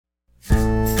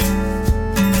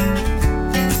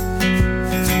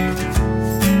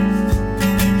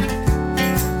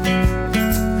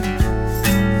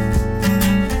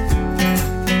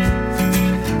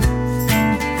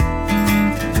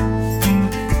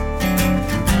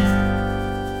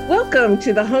Welcome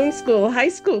to the Homeschool High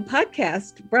School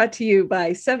podcast, brought to you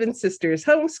by Seven Sisters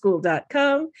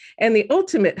Homeschool.com and the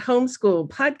Ultimate Homeschool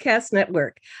Podcast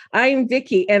Network. I'm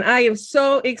Vicki, and I am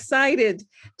so excited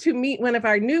to meet one of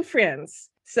our new friends.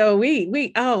 So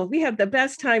we have the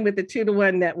best time with the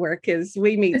 2-to-1 network as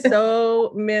we meet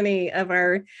so many of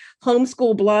our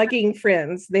homeschool blogging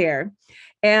friends there.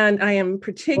 And I am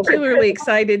particularly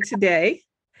excited today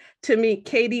to meet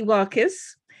Katie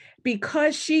Waalkes,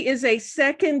 because she is a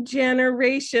second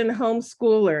generation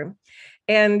homeschooler.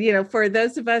 And, you know, for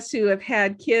those of us who have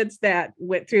had kids that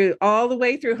went through all the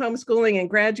way through homeschooling and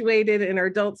graduated and are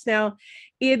adults now,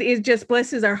 it just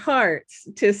blesses our hearts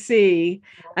to see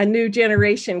a new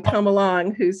generation come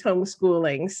along who's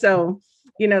homeschooling. So,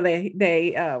 you know,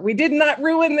 we did not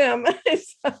ruin them.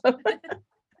 So.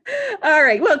 All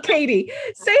right. Well, Katie,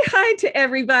 say hi to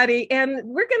everybody. And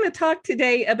we're going to talk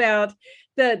today about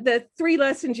the 3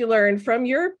 lessons you learned from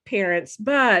your parents,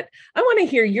 but I want to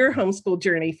hear your homeschool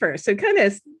journey first. So kind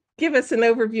of give us an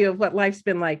overview of what life's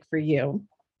been like for you.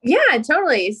 Yeah,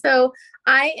 totally. So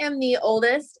I am the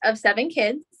oldest of 7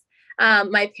 kids.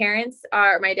 My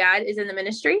dad is in the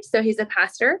ministry, so he's a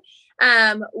pastor.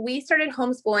 We started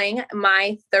homeschooling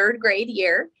my 3rd grade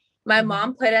year. My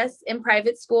mom put us in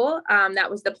private school.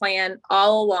 That was the plan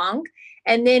all along.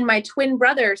 And then my twin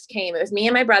brothers came. It was me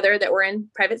and my brother that were in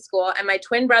private school. And my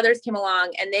twin brothers came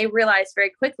along, and they realized very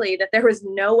quickly that there was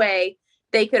no way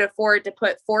they could afford to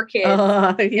put 4 kids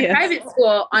in private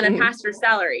school on a pastor's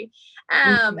salary.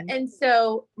 And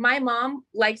so my mom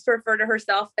likes to refer to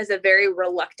herself as a very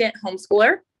reluctant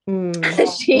homeschooler.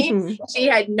 She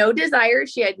had no desire.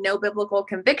 She had no biblical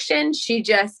conviction. She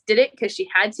just did it because she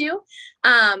had to.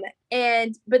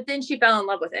 But then she fell in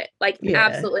love with it,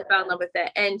 absolutely fell in love with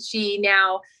it. And she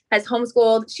now has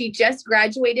homeschooled. She just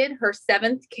graduated her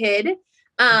 7th kid,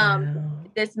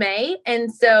 this May.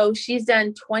 And so she's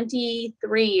done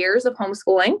 23 years of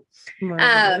homeschooling.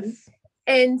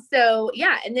 And so,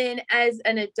 and then as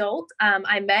an adult,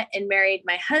 I met and married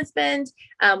my husband.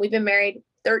 We've been married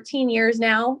 13 years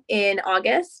now in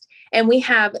August, and we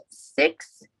have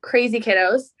 6 crazy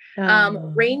kiddos,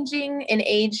 ranging in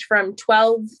age from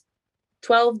 12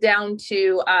 down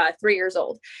to 3 years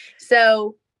old.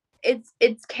 So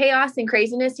it's chaos and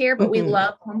craziness here, but we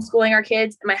love homeschooling our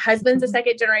kids. My husband's a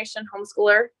second generation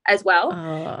homeschooler as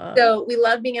well. So we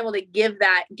love being able to give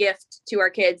that gift to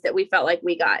our kids that we felt like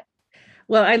we got.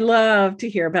 Well, I love to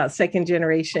hear about second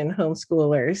generation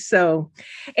homeschoolers. So,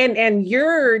 and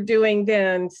you're doing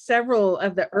then several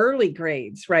of the early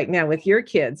grades right now with your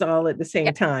kids all at the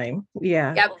same time.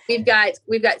 Yeah. Yep. We've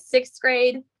got 6th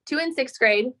grade, 2 in 6th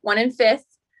grade, 1 in 5th,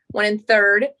 1 in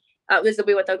 3rd. This will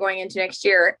be what they're going into next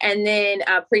year. And then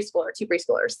preschooler, 2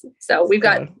 preschoolers. So we've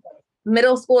got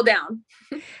middle school down.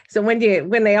 So when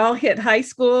they all hit high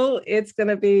school, it's going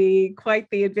to be quite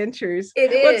the adventures.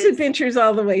 It is. What's adventures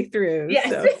all the way through.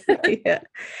 Yes. So, yeah.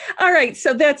 All right.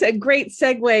 So that's a great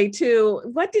segue to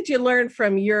what did you learn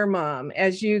from your mom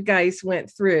as you guys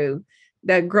went through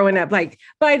the growing up? Like,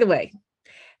 by the way,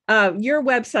 your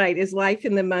website is Life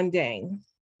in the Mundane.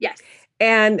 Yes.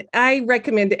 And I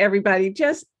recommend to everybody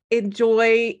just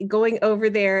enjoy going over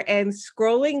there and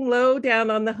scrolling low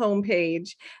down on the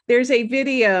homepage. There's a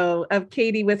video of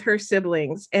Katie with her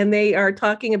siblings, and they are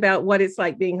talking about what it's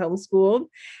like being homeschooled.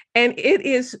 And it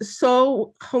is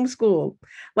so homeschooled.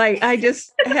 Like, I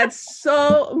just had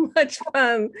so much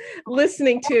fun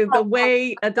listening to the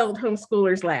way adult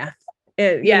homeschoolers laugh.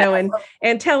 You know,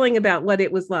 and telling about what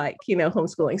it was like, you know,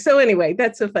 homeschooling. So anyway,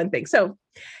 that's a fun thing. So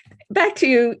back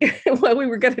to what we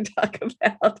were going to talk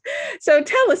about. So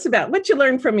tell us about what you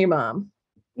learned from your mom.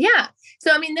 Yeah. So,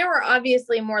 I mean, there were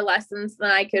obviously more lessons than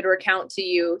I could recount to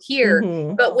you here,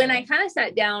 but when I kind of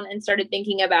sat down and started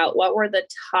thinking about what were the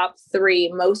top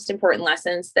 3 most important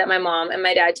lessons that my mom and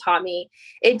my dad taught me,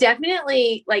 it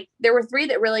definitely, there were 3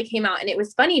 that really came out. And it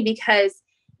was funny because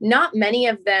not many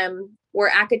of them were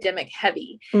academic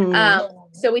heavy.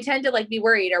 So we tend to be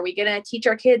worried, are we going to teach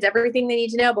our kids everything they need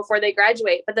to know before they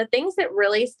graduate? But the things that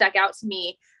really stuck out to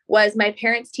me was my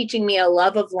parents teaching me a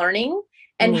love of learning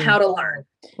and how to learn.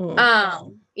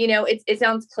 You know, it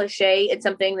sounds cliche. It's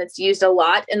something that's used a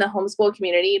lot in the homeschool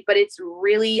community, but it's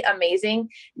really amazing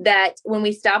that when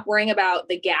we stop worrying about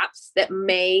the gaps that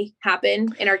may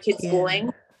happen in our kids'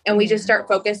 schooling, and we just start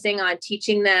focusing on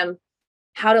teaching them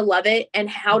how to love it and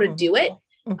how to do it.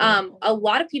 A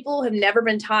lot of people have never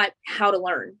been taught how to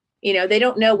learn. You know, they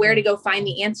don't know where to go find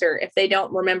the answer if they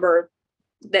don't remember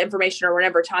the information or were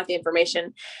never taught the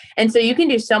information. And so you can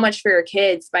do so much for your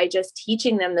kids by just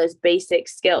teaching them those basic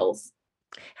skills.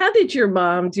 How did your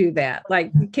mom do that?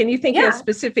 Like, can you think of a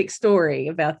specific story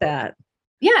about that?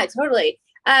 Yeah, totally.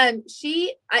 I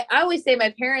always say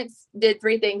my parents did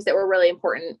three things that were really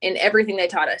important in everything they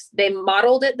taught us. They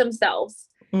modeled it themselves.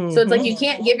 Mm-hmm. So it's like, you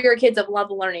can't give your kids a love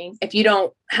of learning if you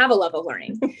don't have a love of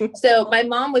learning. So my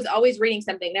mom was always reading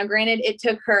something. Now, granted, it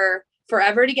took her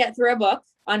forever to get through a book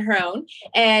on her own,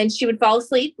 and she would fall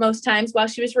asleep most times while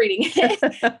she was reading it.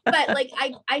 But like,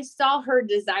 I saw her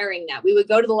desiring that. We would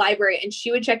go to the library and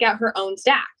she would check out her own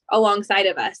stack alongside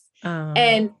of us.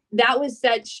 And that was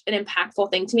such an impactful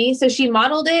thing to me. So she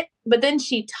modeled it, but then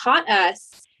she taught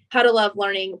us how to love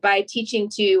learning by teaching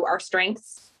to our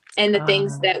strengths and the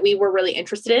things that we were really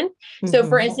interested in. Mm-hmm. So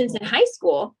for instance, in high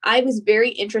school, I was very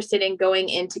interested in going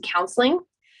into counseling.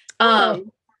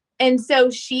 And so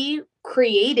she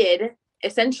created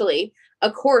essentially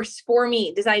a course for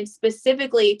me designed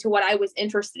specifically to what I was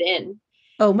interested in.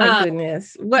 Oh my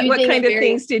goodness. What kind of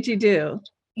things did you do?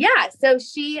 Yeah. So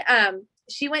she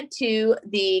went to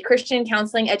the Christian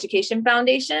Counseling Education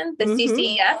Foundation, the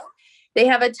CCEF. They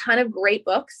have a ton of great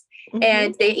books,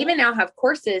 and they even now have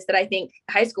courses that I think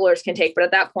high schoolers can take, but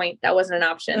at that point that wasn't an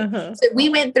option. So we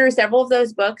went through several of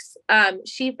those books.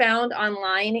 She found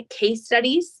online case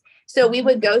studies. So we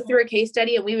would go through a case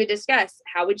study and we would discuss,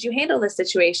 how would you handle this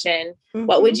situation?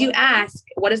 What would you ask?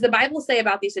 What does the Bible say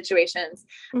about these situations?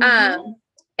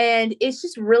 And it's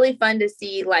just really fun to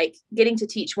see, like, getting to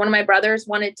teach. One of my brothers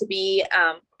wanted to be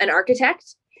an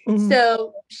architect.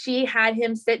 So she had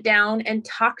him sit down and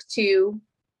talk to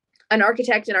an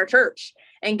architect in our church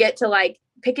and get to like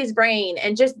pick his brain,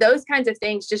 and just those kinds of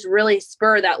things just really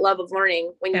spur that love of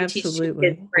learning when you teach kids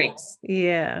brains.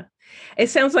 Yeah. It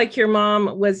sounds like your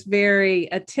mom was very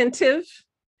attentive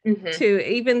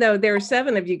to, even though there are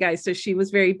 7 of you guys, so she was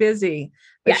very busy,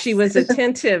 but she was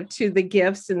attentive to the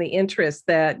gifts and the interests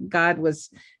that God was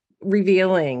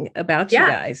revealing about you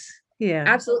guys. Yeah,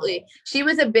 absolutely. She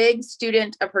was a big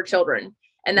student of her children.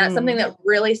 And that's something that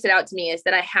really stood out to me, is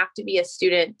that I have to be a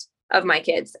student of my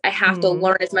kids. I have to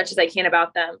learn as much as I can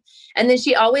about them. And then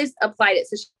she always applied it.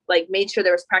 So she like made sure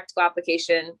there was practical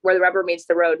application, where the rubber meets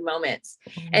the road moments.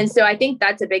 And so I think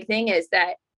that's a big thing, is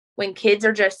that when kids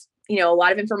are just, a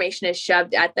lot of information is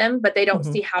shoved at them, but they don't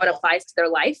see how it applies to their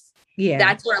life. Yeah.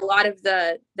 That's where a lot of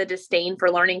the disdain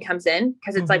for learning comes in,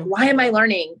 because it's like, why am I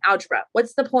learning algebra?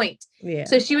 What's the point? Yeah.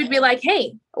 So she would be like,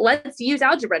 hey, let's use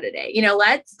algebra today.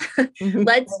 Let's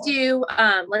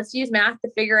use math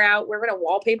to figure out, we're going to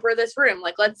wallpaper this room.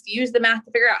 Like, let's use the math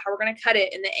to figure out how we're going to cut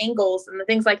it and the angles and the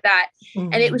things like that.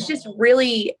 And it was just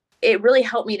it really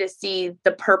helped me to see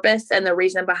the purpose and the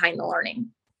reason behind the learning.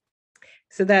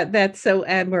 So that's so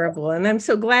admirable. And I'm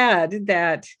so glad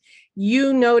that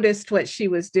you noticed what she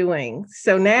was doing.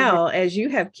 So now as you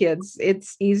have kids,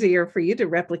 it's easier for you to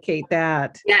replicate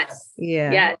that. Yes.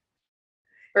 Yeah. Yes,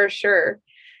 for sure.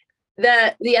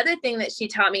 The other thing that she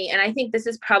taught me, and I think this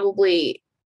is probably,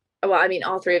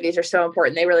 all 3 of these are so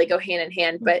important. They really go hand in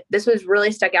hand, but this was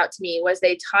really stuck out to me, was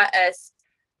they taught us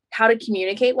how to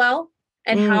communicate well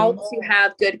and how to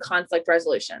have good conflict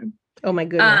resolution. Oh my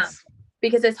goodness.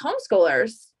 Because as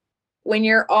homeschoolers, when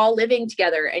you're all living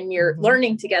together and you're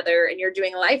learning together and you're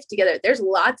doing life together, there's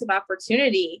lots of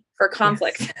opportunity for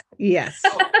conflict. Yes.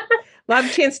 A lot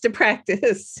of chance to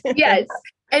practice. Yes.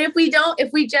 And if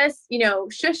we just,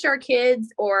 shush our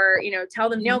kids or, tell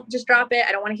them, no, just drop it,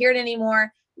 I don't want to hear it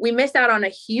anymore, we miss out on a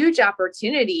huge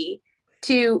opportunity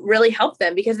to really help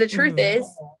them. Because the truth is,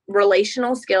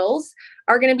 relational skills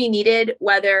are going to be needed,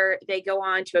 whether they go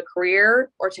on to a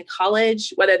career or to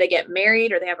college, whether they get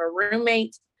married or they have a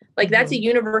roommate. Like, that's a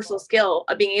universal skill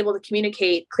of being able to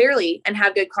communicate clearly and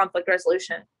have good conflict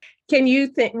resolution. Can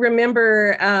you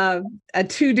remember a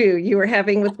to-do you were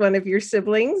having with one of your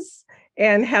siblings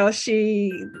and how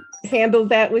she handled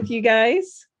that with you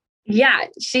guys? Yeah,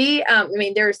 she,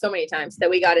 there were so many times that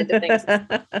we got into things.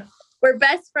 We're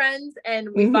best friends and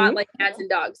we fought like cats and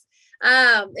dogs.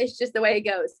 It's just the way it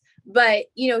goes. But,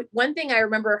 one thing I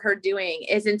remember her doing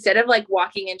is, instead of like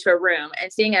walking into a room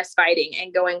and seeing us fighting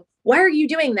and going, why are you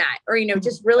doing that? Or,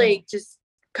 just really just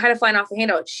kind of flying off the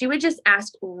handle, she would just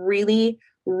ask really,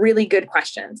 really good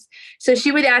questions. So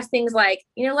she would ask things like,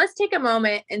 let's take a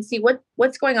moment and see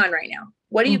what's going on right now.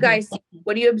 What do you guys see?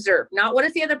 What do you observe? Not what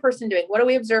is the other person doing? What do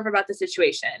we observe about the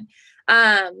situation?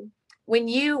 When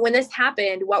this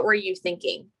happened, what were you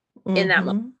thinking in that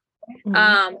moment?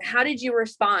 How did you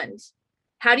respond?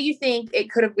 How do you think it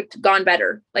could have gone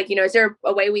better? Like, is there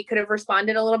a way we could have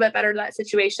responded a little bit better to that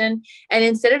situation? And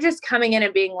instead of just coming in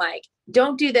and being like,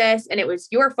 don't do this, and it was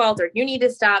your fault, or you need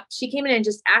to stop, she came in and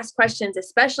just asked questions,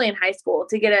 especially in high school,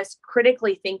 to get us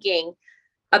critically thinking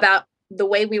about the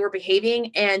way we were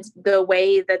behaving and the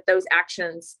way that those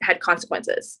actions had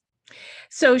consequences.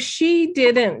 So she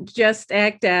didn't just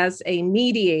act as a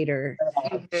mediator.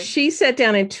 She sat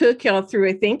down and took y'all through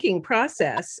a thinking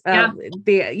process of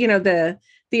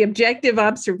the objective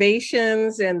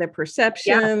observations and the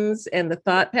perceptions and the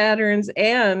thought patterns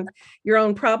and your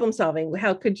own problem solving.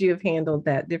 How could you have handled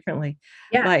that differently?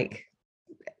 Yeah. Like,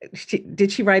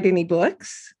 did she write any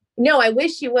books? No, I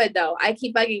wish she would, though. I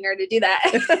keep bugging her to do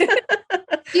that.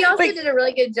 She also did a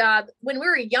really good job when we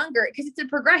were younger, because it's a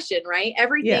progression, right?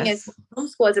 Everything is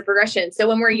homeschool is a progression. So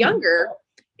when we're younger,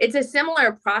 it's a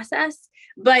similar process,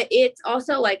 but it's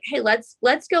also like, hey, let's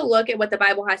go look at what the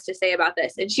Bible has to say about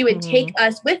this. And she would take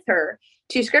us with her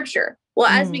to scripture. Well,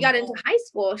 as we got into high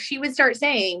school, she would start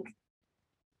saying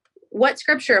what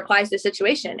scripture applies to the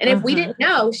situation. And if we didn't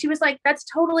know, she was like, that's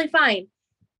totally fine.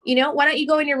 You know, why don't you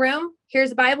go in your room? Here's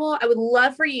the Bible. I would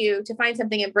love for you to find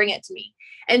something and bring it to me.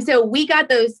 And so we got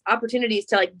those opportunities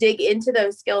to like dig into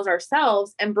those skills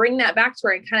ourselves and bring that back to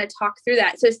her and kind of talk through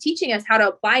that. So it's teaching us how to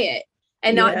apply it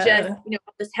and not just,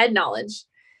 this head knowledge.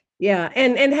 Yeah.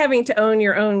 And having to own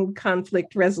your own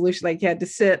conflict resolution, like you had to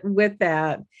sit with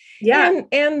that. Yeah.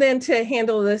 And then to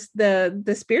handle this,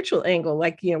 the spiritual angle,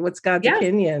 like, what's God's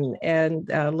opinion, and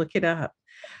look it up.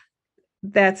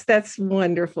 That's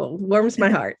wonderful. Warms my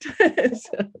heart.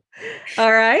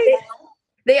 All right.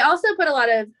 They also put a lot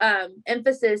of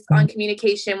emphasis on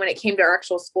communication when it came to our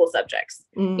actual school subjects.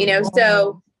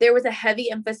 So there was a heavy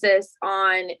emphasis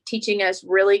on teaching us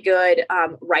really good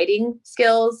writing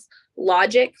skills,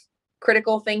 logic,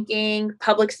 critical thinking,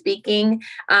 public speaking.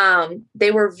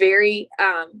 They were very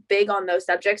big on those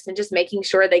subjects and just making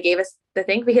sure they gave us the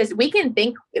thing, because we can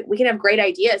have great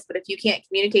ideas, but if you can't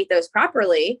communicate those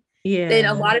properly, then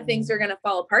a lot of things are going to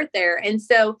fall apart there. And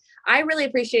so I really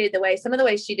appreciated some of the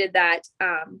ways she did that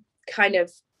kind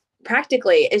of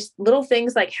practically is little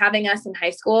things like having us in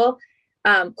high school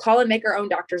call and make our own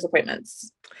doctor's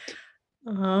appointments.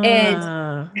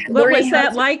 And what was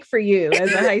that like for you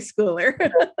as a high schooler?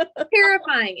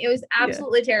 Terrifying. It was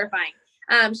absolutely terrifying.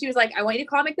 She was like, I want you to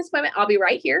call and make this appointment. I'll be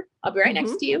right here. I'll be right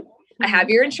next to you. I have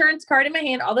your insurance card in my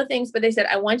hand, all the things, but they said,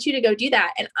 I want you to go do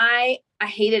that. And I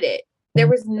hated it. There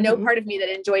was no part of me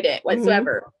that enjoyed it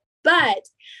whatsoever. But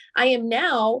I am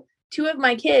now, 2 of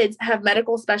my kids have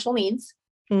medical special needs.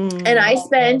 And I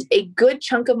spend a good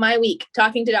chunk of my week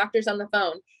talking to doctors on the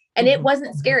phone. And it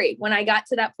wasn't scary. When I got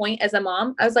to that point as a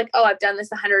mom, I was like, oh, I've done this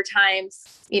 100 times,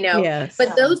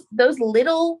 but those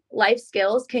little life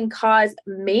skills can cause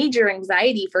major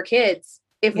anxiety for kids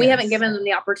if we haven't given them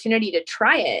the opportunity to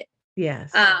try it.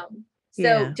 Yes.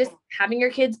 So just having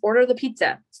your kids order the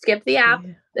pizza, skip the app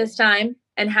this time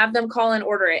and have them call and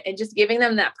order it, and just giving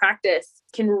them that practice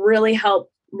can really help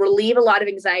relieve a lot of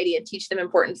anxiety and teach them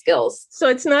important skills. So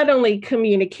it's not only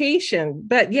communication,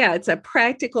 but it's a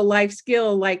practical life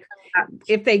skill. Like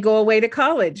if they go away to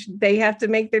college, they have to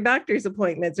make their doctor's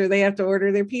appointments, or they have to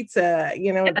order their pizza,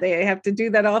 they have to do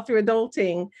that all through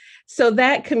adulting. So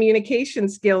that communication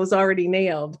skill is already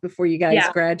nailed before you guys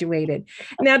graduated.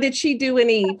 Now, did she do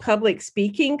any public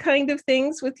speaking kind of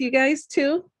things with you guys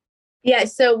too? Yeah.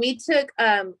 So we took,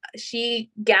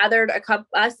 she gathered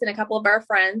us and a couple of our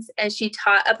friends, and she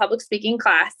taught a public speaking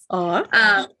class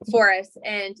for us.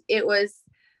 And it was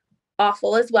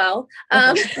awful as well.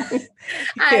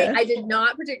 I did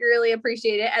not particularly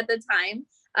appreciate it at the time.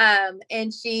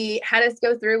 And she had us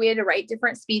go through, we had to write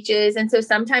different speeches. And so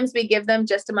sometimes we give them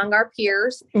just among our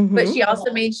peers, but she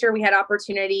also made sure we had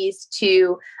opportunities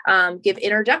to give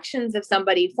introductions of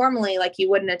somebody formally, like you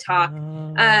would in a talk,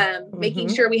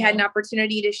 making sure we had an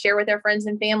opportunity to share with our friends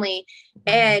and family.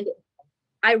 And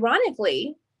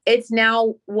ironically, it's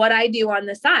now what I do on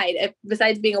the side.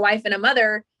 Besides being a wife and a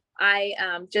mother, I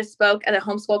just spoke at a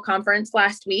homeschool conference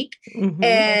last week,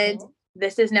 and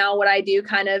this is now what I do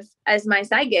kind of as my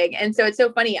side gig. And so it's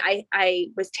so funny. I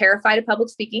was terrified of public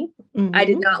speaking. I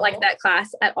did not like that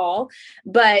class at all,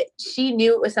 but she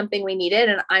knew it was something we needed.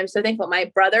 And I'm so thankful.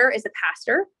 My brother is a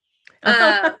pastor.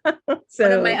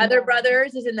 One of my other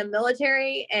brothers is in the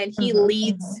military, and he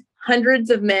leads hundreds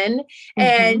of men.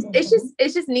 And it's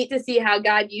just neat to see how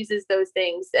God uses those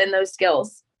things and those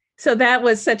skills. So that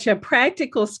was such a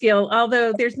practical skill,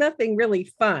 although there's nothing really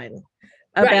fun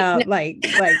about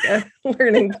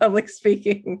learning public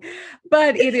speaking,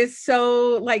 but it is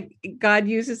so like God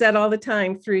uses that all the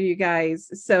time through you guys.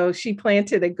 So she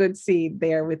planted a good seed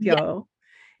there with y'all.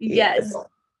 Yes.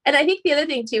 And I think the other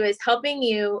thing too is helping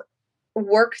you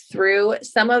work through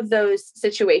some of those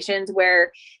situations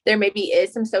where there maybe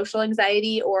is some social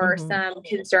anxiety or some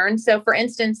concern. So for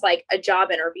instance, like a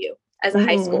job interview as a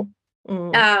high school,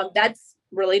 that's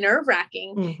really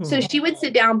nerve-wracking. Mm-hmm. So she would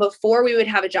sit down before we would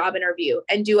have a job interview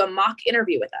and do a mock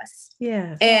interview with us.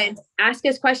 Yes. And ask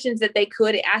us questions that they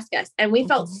could ask us. And we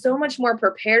felt so much more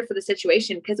prepared for the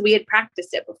situation because we had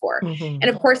practiced it before. And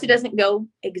of course, it doesn't go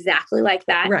exactly like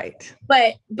that. Right.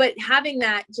 But having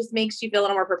that just makes you feel a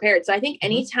little more prepared. So I think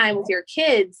anytime with your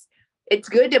kids, it's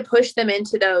good to push them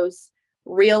into those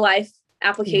real life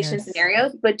application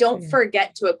scenarios, but don't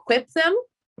forget to equip them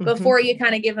before you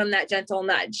kind of give them that gentle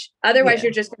nudge. Otherwise,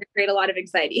 you're just going to create a lot of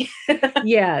anxiety.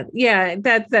 Yeah.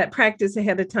 That practice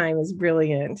ahead of time is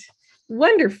brilliant.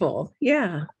 Wonderful.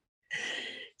 Yeah.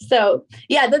 So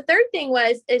the third thing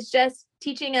is just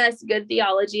teaching us good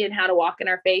theology and how to walk in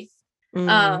our faith.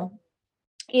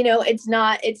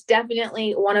 It's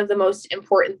definitely one of the most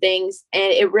important things.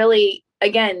 And it really,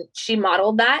 again, she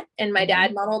modeled that and my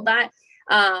dad modeled that.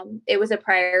 It was a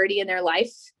priority in their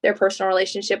life, their personal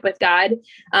relationship with God.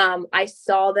 I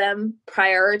saw them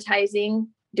prioritizing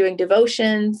doing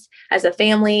devotions as a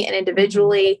family and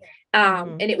individually.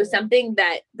 And it was something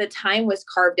that the time was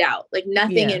carved out, like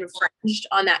nothing infringed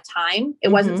on that time. It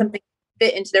wasn't something that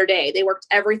fit into their day. They worked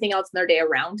everything else in their day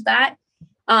around that.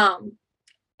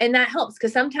 And that helps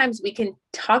because sometimes we can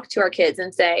talk to our kids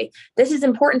and say, this is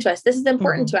important to us. This is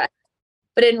important to us.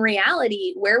 But in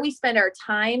reality, where we spend our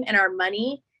time and our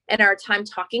money and our time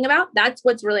talking about, that's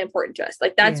what's really important to us.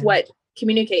 Like that's what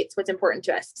communicates what's important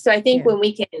to us. So I think when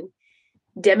we can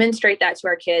demonstrate that to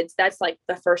our kids, that's like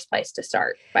the first place to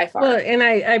start by far. Well, and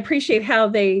I appreciate how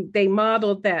they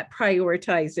modeled that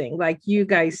prioritizing, like you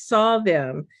guys saw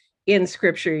them in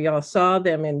scripture, y'all saw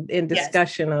them in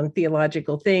discussion on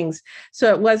theological things.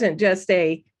 So it wasn't just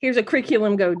here's a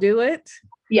curriculum, go do it.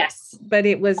 Yes. But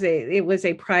it was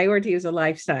a priority, it was a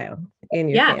lifestyle in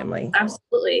your family.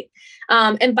 Absolutely.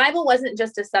 And Bible wasn't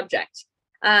just a subject.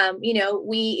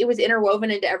 It was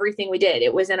interwoven into everything we did.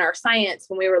 It was in our science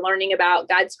when we were learning about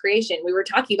God's creation. We were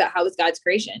talking about how it was God's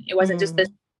creation. It wasn't just this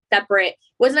separate,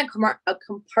 wasn't a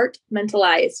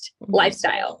compartmentalized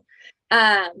lifestyle.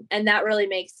 And that really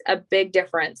makes a big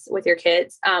difference with your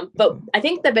kids. But I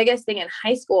think the biggest thing in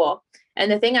high school,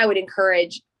 and the thing I would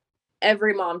encourage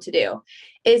every mom to do,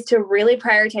 is to really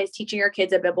prioritize teaching your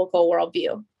kids a biblical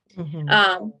worldview.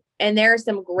 And there are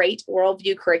some great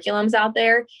worldview curriculums out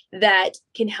there that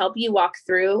can help you walk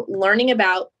through learning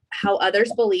about how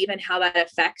others believe and how that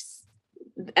affects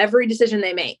every decision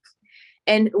they make.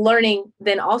 And learning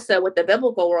then also what the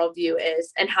biblical worldview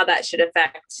is and how that should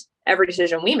affect every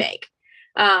decision we make.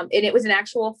 And it was an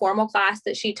actual formal class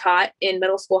that she taught in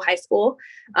middle school, high school.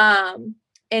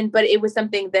 But it was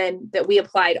something then that we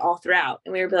applied all throughout,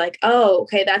 and we would be like, oh,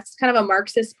 okay, that's kind of a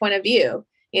Marxist point of view.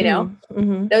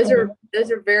 Those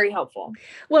are very helpful.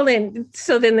 Well, then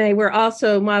they were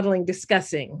also modeling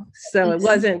discussing. So it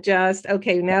wasn't just,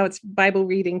 okay, now it's Bible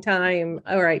reading time.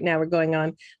 All right, now we're going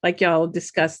on, like y'all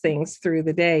discuss things through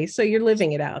the day. So you're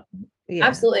living it out. Yeah.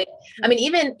 Absolutely. I mean,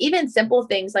 even simple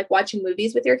things like watching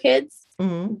movies with your kids,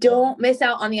 don't miss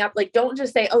out on don't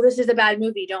just say, oh, this is a bad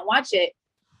movie, don't watch it.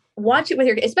 Watch it with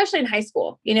especially in high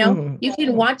school, you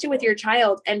can watch it with your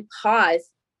child and pause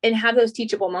and have those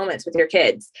teachable moments with your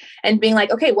kids and being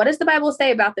like, okay, what does the Bible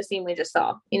say about the scene we just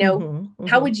saw?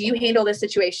 How would you handle this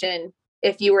situation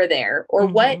if you were there? Or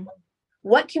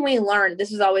what can we learn?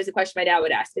 This is always a question my dad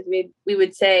would ask. We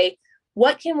would say,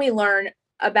 what can we learn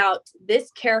about this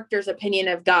character's opinion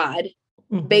of God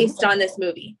based on this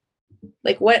movie?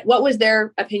 Like what was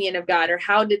their opinion of God, or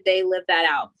how did they live that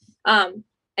out?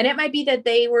 And it might be that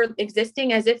they were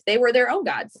existing as if they were their own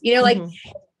gods,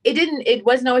 it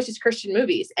wasn't always just Christian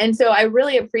movies. And so I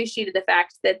really appreciated the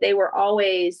fact that they were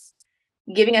always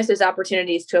giving us those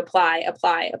opportunities to apply.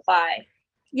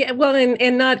 Yeah. Well,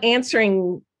 and not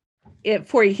answering it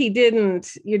for you.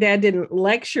 Your dad didn't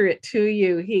lecture it to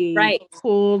you. He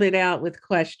pulled it out with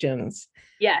questions.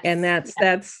 Yes. And that's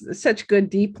such good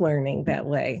deep learning that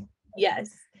way. Yes.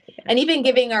 And even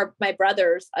giving my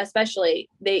brothers, especially,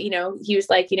 he was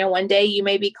like, one day you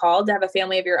may be called to have a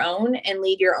family of your own and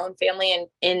lead your own family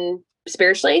in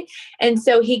spiritually. And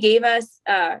so he gave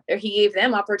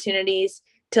them opportunities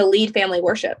to lead family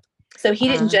worship. So he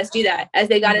didn't just do that. As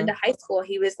they got into high school,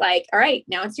 he was like, all right,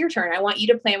 now it's your turn. I want you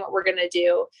to plan what we're going to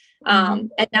do. And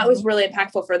that was really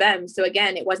impactful for them. So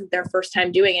again, it wasn't their first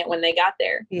time doing it when they got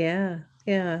there. Yeah.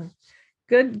 Yeah.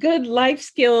 Good life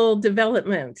skill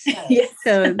development. Yes.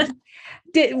 So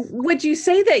would you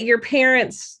say that your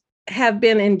parents have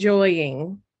been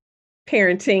enjoying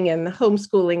parenting and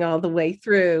homeschooling all the way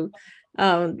through?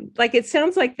 It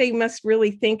sounds like they must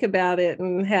really think about it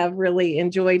and have really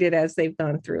enjoyed it as they've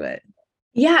gone through it.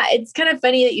 Yeah, it's kind of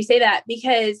funny that you say that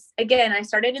because again, I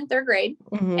started in third grade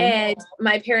and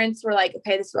my parents were like,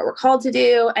 okay, this is what we're called to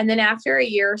do. And then after a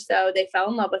year or so, they fell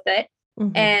in love with it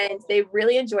and they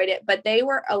really enjoyed it. But they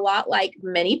were a lot like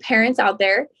many parents out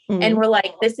there and we're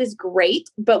like, this is great.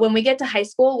 But when we get to high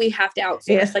school, we have to outsource.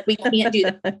 Yeah. Like we can't do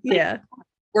that. Yeah.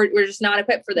 We're just not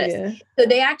equipped for this. Yeah. So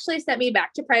they actually sent me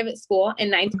back to private school in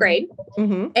ninth grade.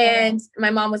 And my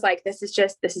mom was like, this is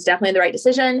definitely the right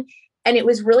decision. And it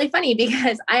was really funny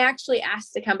because I actually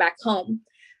asked to come back home.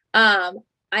 I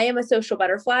am a social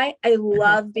butterfly. I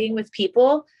love being with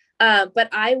people. But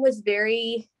I was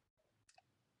very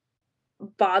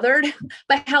bothered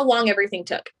by how long everything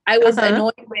took. I was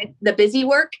annoyed with the busy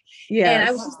work. And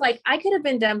I was just like, I could have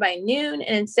been done by noon.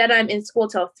 And instead I'm in school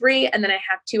till 3. And then I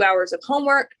have 2 hours of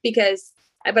homework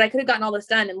but I could have gotten all this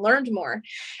done and learned more.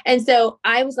 And so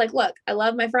I was like, look, I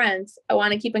love my friends. I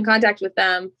want to keep in contact with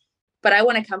them, but I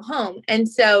want to come home. And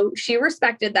so she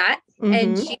respected that.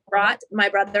 And she brought my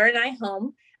brother and I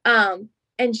home.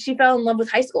 And she fell in love with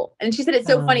high school. And she said, it's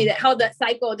so funny that how that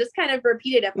cycle just kind of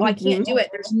repeated of, oh, I can't do it.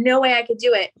 There's no way I could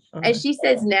do it. And she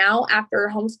says now after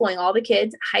homeschooling all the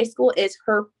kids, high school is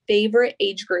her favorite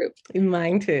age group.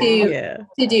 Mine too. To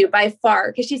do by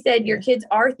far. Cause she said your kids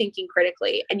are thinking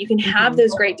critically and you can have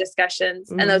those great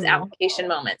discussions and those application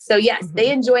moments. So yes,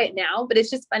 they enjoy it now, but it's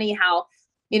just funny how,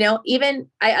 even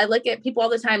I look at people all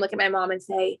the time, look at my mom and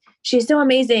say, she's so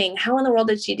amazing. How in the world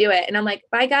did she do it? And I'm like,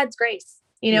 by God's grace.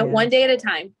 One day at a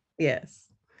time. Yes.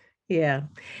 Yeah.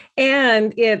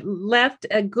 And it left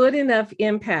a good enough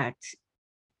impact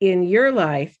in your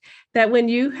life that when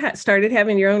you started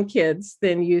having your own kids,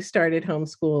 then you started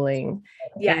homeschooling.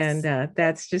 Yes. And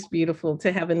that's just beautiful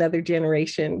to have another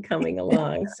generation coming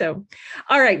along. So,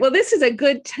 all right. Well, this is a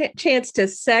good chance to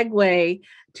segue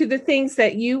to the things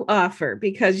that you offer,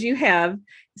 because you have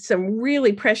some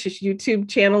really precious YouTube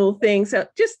channel things. So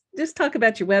just talk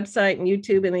about your website and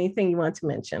YouTube and anything you want to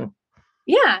mention.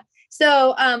 Yeah.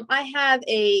 So I have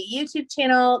a YouTube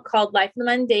channel called Life in the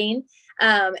Mundane,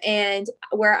 and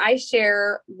where I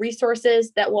share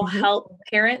resources that will help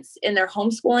parents in their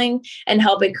homeschooling and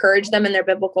help encourage them in their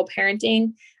biblical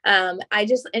parenting. I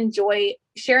just enjoy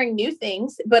sharing new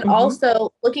things, but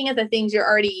also looking at the things you're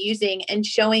already using and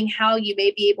showing how you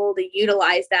may be able to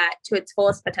utilize that to its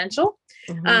fullest potential.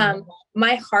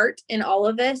 My heart in all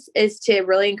of this is to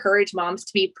really encourage moms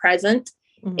to be present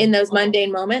in those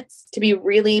mundane moments, to be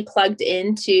really plugged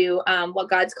into what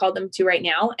God's called them to right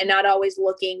now and not always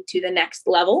looking to the next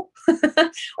level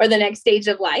or the next stage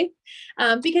of life.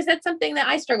 Because that's something that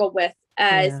I struggled with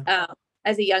as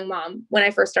a young mom when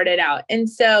I first started out. And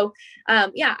so,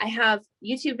 I have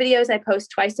YouTube videos I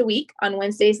post twice a week on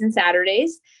Wednesdays and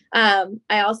Saturdays. I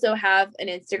also have an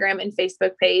Instagram and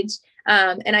Facebook page.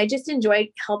 And I just enjoy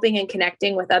helping and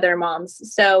connecting with other moms.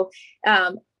 So,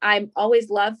 I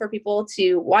always love for people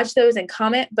to watch those and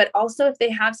comment, but also if they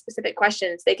have specific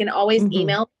questions, they can always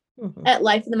email at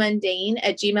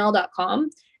lifeinthemundane@gmail.com.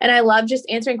 And I love just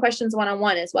answering questions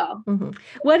one-on-one as well.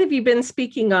 What have you been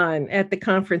speaking on at the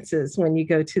conferences when you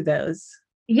go to those?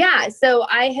 Yeah. So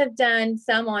I have done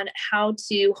some on how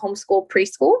to homeschool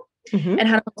preschool and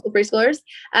how to homeschool preschoolers,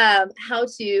 how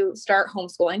to start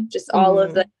homeschooling, just all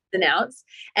of the and outs.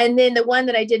 And then the one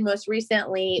that I did most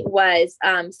recently was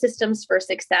systems for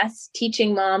success,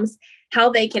 teaching moms how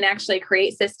they can actually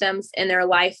create systems in their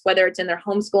life, whether it's in their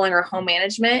homeschooling or home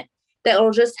management, that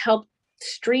will just help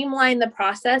streamline the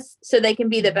process so they can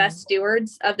be the best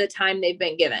stewards of the time they've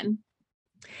been given.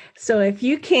 So if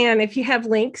you have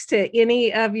links to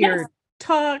any of your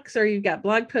talks or you've got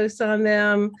blog posts on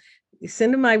them,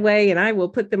 send them my way and I will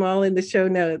put them all in the show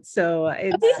notes. So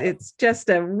it's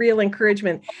just a real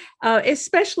encouragement,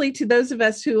 especially to those of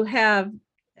us who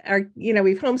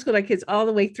we've homeschooled our kids all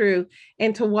the way through,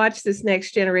 and to watch this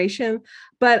next generation,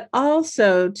 but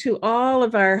also to all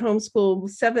of our homeschool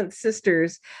seventh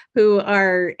sisters who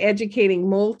are educating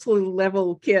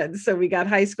multi-level kids. So we got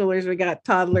high schoolers, we got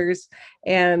toddlers,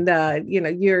 and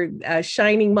you're a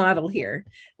shining model here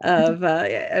of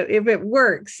if it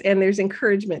works, and there's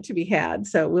encouragement to be had.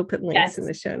 So we'll put links in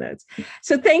the show notes.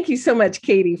 So thank you so much,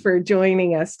 Katie, for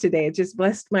joining us today. It just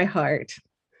blessed my heart.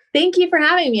 Thank you for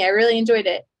having me. I really enjoyed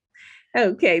it.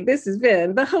 Okay, this has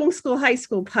been the Homeschool High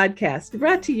School Podcast,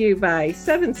 brought to you by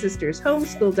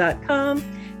sevensistershomeschool.com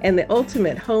and the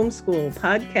Ultimate Homeschool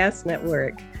Podcast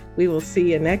Network. We will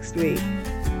see you next week.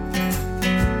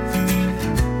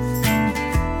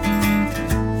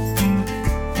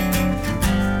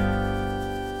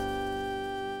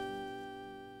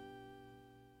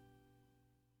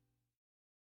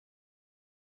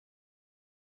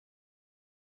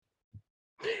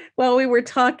 While we were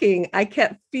talking, I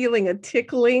kept feeling a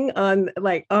tickling on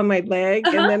my leg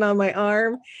and Uh-huh. then on my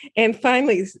arm. And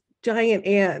finally, this giant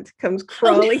ant comes Oh, no.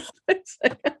 crawling.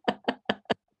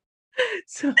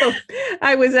 So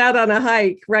I was out on a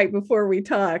hike right before we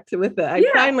talked I Yeah.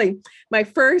 finally, my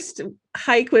first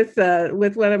hike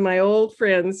with one of my old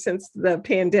friends since the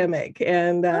pandemic.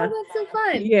 And Oh, that's so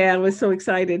fun. yeah, I was so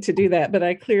excited to do that, but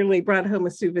I clearly brought home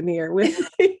a souvenir with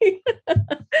me.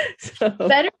 So,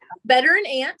 Better better an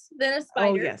ant than a oh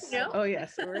spider, yes. Oh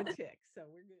yes, or a tick.